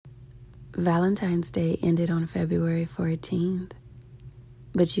Valentine's Day ended on February 14th,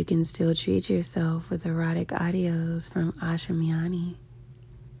 but you can still treat yourself with erotic audios from Asha Miani.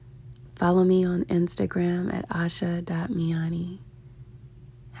 Follow me on Instagram at asha.miani.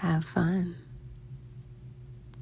 Have fun.